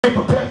ain't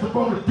prepared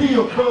for the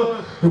deal,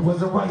 cuz it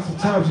wasn't right.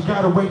 Sometimes you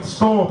gotta wait the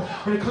storm.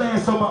 In the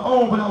class on my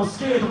own, but I was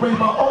scared to raise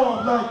my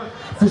arm. Like,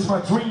 this is my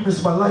dream, this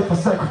is my life, I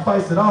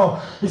sacrifice it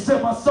all.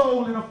 Except my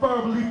soul in a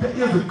firm belief there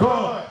is a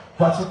God.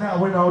 Watching now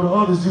when all the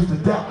others used to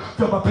doubt.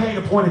 Felt my pain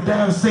and pointed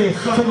down and said,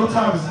 "Son, your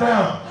time is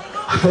now."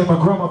 I think my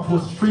grandma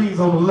pulled some strings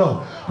on the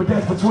low, but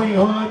that's between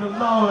her and the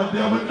Lord, I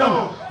never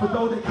know. But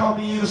though they call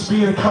me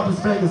industry and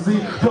Compass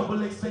magazine, double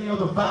XL,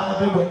 the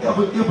vibe, and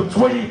whatever in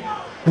between.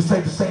 It's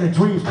safe to say that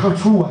dreams come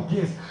true, I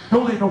guess.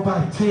 Don't let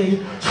nobody tell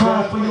you,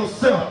 try it for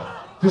yourself.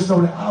 Just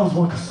know that I was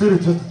one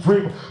considered just a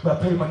dreamer, but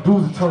I paid my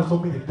dues and turned so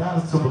many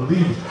dollars to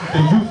believe it.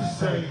 They used to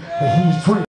say that he's dreaming.